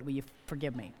 Mom blew it, will you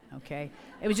forgive me, okay?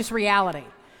 It was just reality.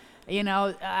 You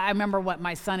know, I remember what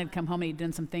my son had come home and he'd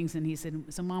done some things, and he said,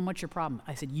 so Mom, what's your problem?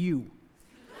 I said, you.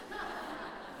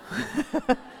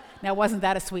 Now, wasn't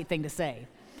that a sweet thing to say?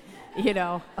 You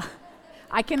know,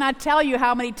 I cannot tell you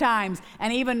how many times,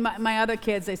 and even my other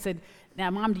kids, they said,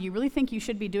 now, Mom, do you really think you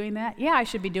should be doing that? Yeah, I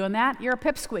should be doing that. You're a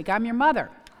pipsqueak. I'm your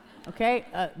mother. Okay?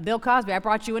 Bill Cosby, I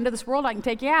brought you into this world. I can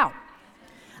take you out.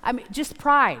 I mean, just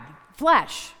pride,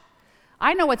 flesh.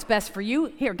 I know what's best for you.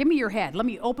 Here, give me your head. Let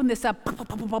me open this up.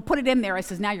 Put it in there. I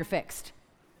says, now you're fixed.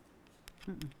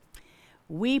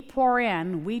 We pour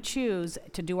in, we choose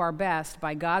to do our best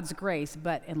by God's grace,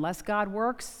 but unless God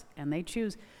works and they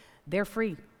choose, they're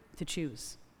free to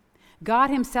choose. God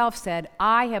himself said,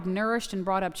 I have nourished and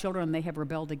brought up children, and they have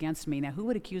rebelled against me. Now, who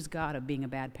would accuse God of being a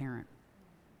bad parent?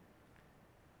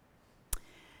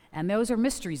 And those are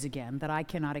mysteries, again, that I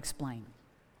cannot explain.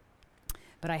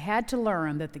 But I had to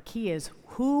learn that the key is,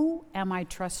 who am I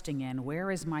trusting in? Where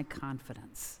is my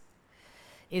confidence?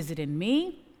 Is it in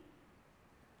me?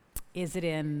 Is it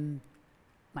in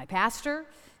my pastor?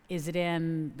 Is it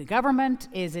in the government?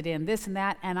 Is it in this and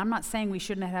that? And I'm not saying we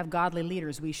shouldn't have godly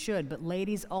leaders. We should. But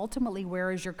ladies, ultimately,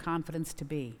 where is your confidence to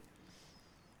be?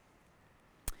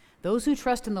 Those who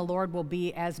trust in the Lord will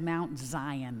be as Mount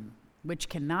Zion, which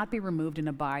cannot be removed and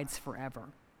abides forever.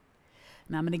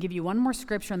 Now, I'm going to give you one more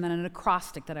scripture and then an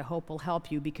acrostic that I hope will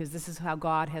help you, because this is how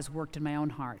God has worked in my own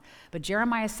heart. But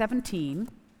Jeremiah 17,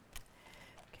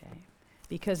 okay,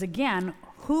 because again,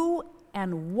 who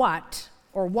and what,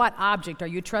 or what object are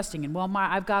you trusting in? Well,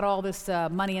 I've got all this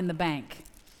money in the bank.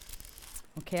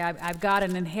 Okay, I've got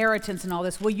an inheritance and all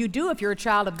this. Well, you do if you're a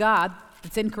child of God.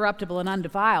 It's incorruptible and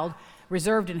undefiled,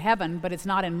 reserved in heaven, but it's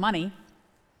not in money.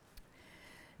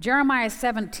 Jeremiah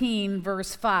 17,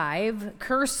 verse 5,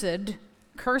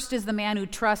 cursed is the man who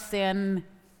trusts in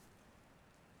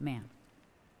man,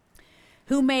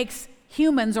 who makes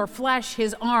humans or flesh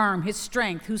his arm, his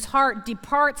strength, whose heart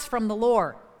departs from the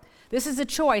Lord. This is a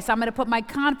choice. I'm going to put my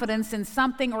confidence in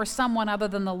something or someone other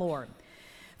than the Lord.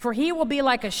 For he will be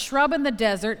like a shrub in the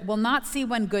desert, will not see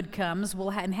when good comes, will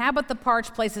inhabit the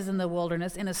parched places in the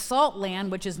wilderness, in a salt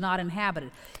land which is not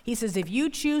inhabited. He says, if you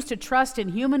choose to trust in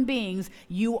human beings,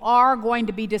 you are going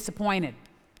to be disappointed.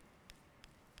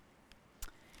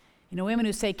 You know, women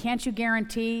who say, can't you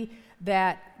guarantee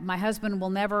that my husband will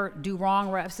never do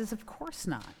wrong? I says, of course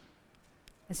not.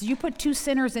 I said, you put two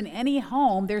sinners in any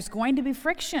home, there's going to be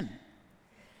friction.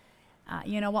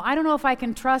 Well, I don't know if I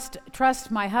can trust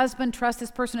my husband, trust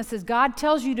this person. It says God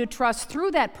tells you to trust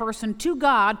through that person to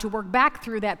God, to work back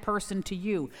through that person to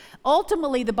you.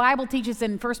 Ultimately, the Bible teaches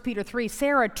in 1 Peter 3,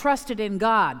 Sarah trusted in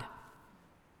God.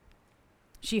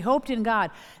 She hoped in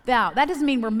God. Now, that doesn't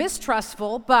mean we're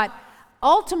mistrustful, but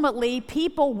ultimately,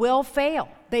 people will fail.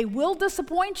 They will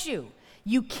disappoint you.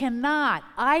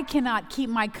 I cannot keep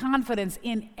my confidence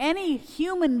in any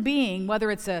human being,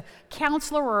 whether it's a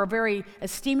counselor or a very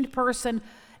esteemed person.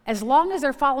 As long as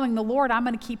they're following the Lord, I'm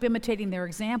going to keep imitating their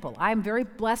example. I'm very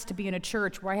blessed to be in a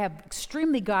church where I have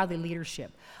extremely godly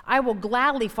leadership. I will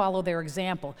gladly follow their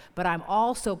example, but I'm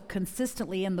also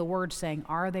consistently in the Word saying,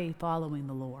 are they following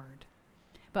the Lord?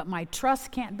 But my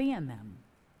trust can't be in them.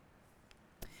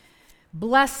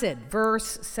 Blessed,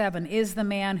 verse 7, is the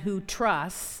man who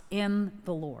trusts in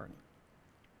the Lord,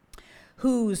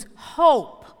 whose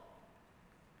hope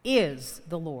is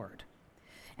the Lord.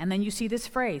 And then you see this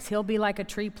phrase, he'll be like a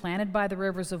tree planted by the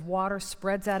rivers of water,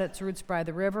 spreads out its roots by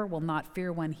the river, will not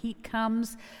fear when heat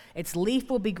comes. Its leaf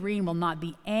will be green, will not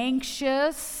be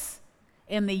anxious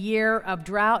in the year of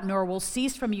drought, nor will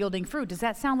cease from yielding fruit. Does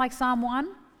that sound like Psalm 1?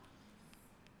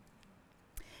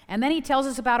 And then he tells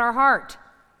us about our heart.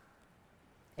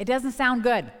 It doesn't sound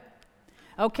good,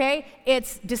 okay?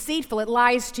 It's deceitful. It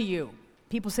lies to you.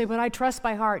 People say, but I trust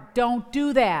my heart. Don't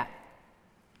do that.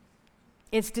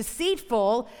 It's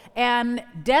deceitful and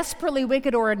desperately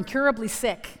wicked or incurably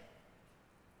sick.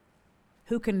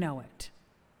 Who can know it?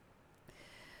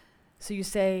 So you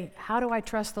say, how do I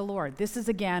trust the Lord? This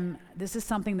is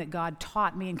something that God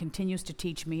taught me and continues to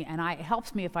teach me, and it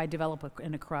helps me if I develop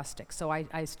an acrostic. So I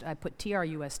put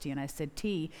TRUST, and I said,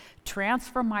 T,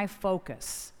 transfer my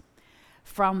focus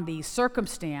from the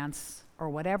circumstance or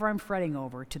whatever I'm fretting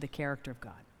over to the character of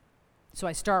God. So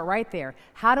I start right there.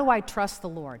 How do I trust the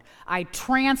Lord? I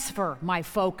transfer my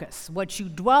focus. What you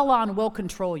dwell on will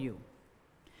control you.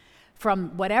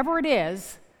 From whatever it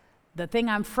is, the thing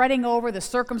I'm fretting over, the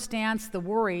circumstance, the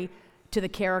worry, to the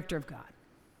character of God.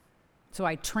 So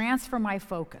I transfer my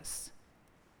focus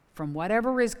from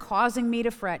whatever is causing me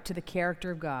to fret to the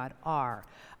character of God.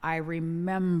 I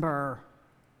remember.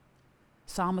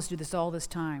 Psalmists do this all this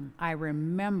time. I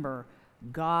remember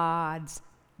God's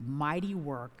mighty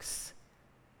works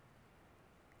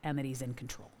and that he's in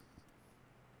control.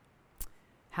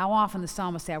 How often the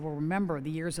psalmist said, I will remember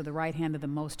the years of the right hand of the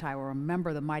Most High, I will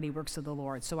remember the mighty works of the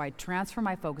Lord. So I transfer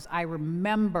my focus. I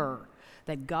remember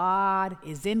that God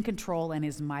is in control and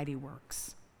his mighty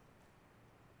works.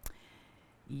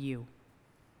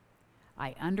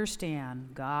 I understand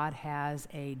God has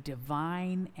a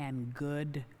divine and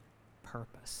good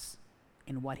purpose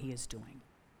in what he is doing.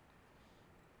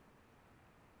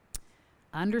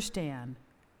 Understand,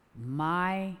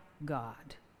 my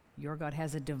God, your God,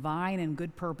 has a divine and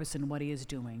good purpose in what he is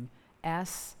doing. I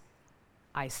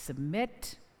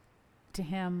submit to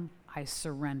him, I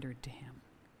surrendered to him.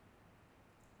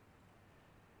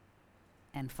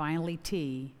 And finally,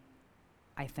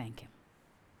 I thank him.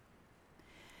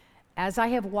 As I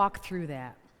have walked through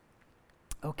that,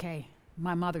 okay,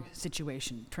 my mother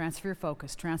situation, transfer your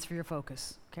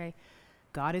focus, okay?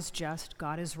 God is just,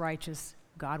 God is righteous,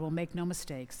 God will make no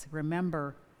mistakes.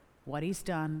 Remember what he's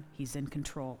done, he's in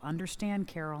control. Understand,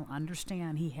 Carol,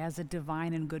 understand, he has a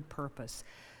divine and good purpose.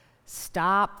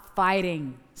 Stop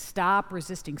fighting, stop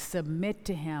resisting, submit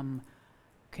to him,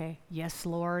 okay? Yes,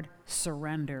 Lord,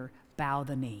 surrender, bow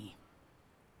the knee.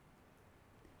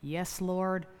 Yes,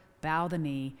 Lord, bow the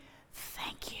knee.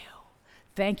 Thank you.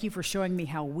 Thank you for showing me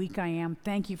how weak I am.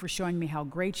 Thank you for showing me how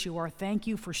great you are. Thank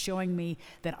you for showing me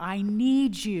that I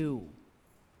need you.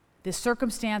 This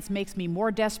circumstance makes me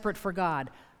more desperate for God.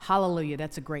 Hallelujah,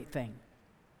 that's a great thing.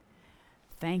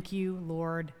 Thank you,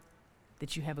 Lord,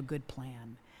 that you have a good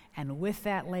plan. And with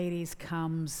that, ladies,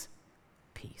 comes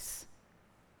peace.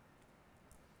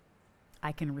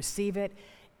 I can receive it.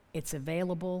 It's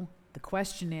available. The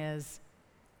question is,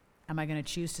 am I going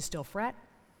to choose to still fret?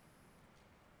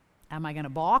 Am I going to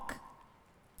balk?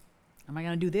 Am I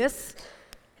going to do this?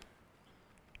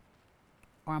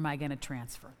 Or am I going to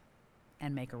transfer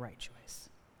and make a right choice?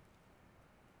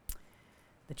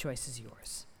 The choice is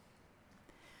yours.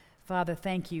 Father,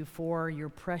 thank you for your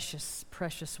precious,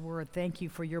 precious word. Thank you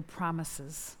for your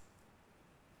promises.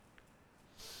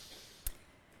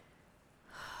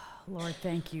 Lord,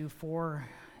 thank you for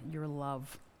your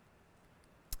love,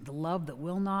 the love that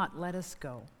will not let us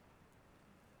go.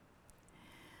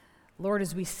 Lord,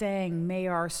 as we sang, may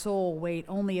our soul wait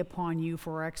only upon you,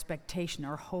 for our expectation,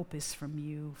 our hope is from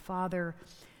you. Father,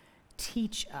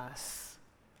 teach us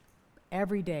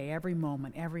every day, every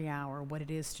moment, every hour what it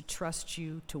is to trust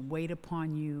you, to wait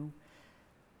upon you,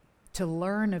 to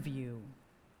learn of you,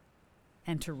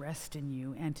 and to rest in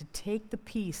you, and to take the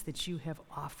peace that you have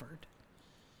offered.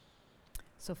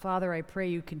 So, Father, I pray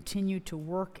you continue to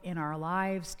work in our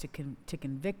lives, to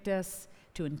convict us,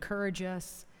 to encourage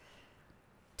us,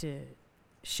 to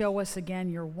show us again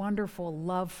your wonderful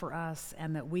love for us,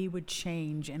 and that we would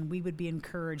change and we would be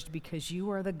encouraged, because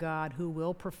you are the God who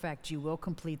will perfect, you will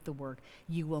complete the work.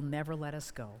 You will never let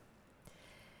us go.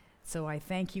 So I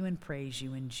thank you and praise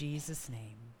you in Jesus'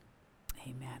 name.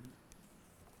 Amen.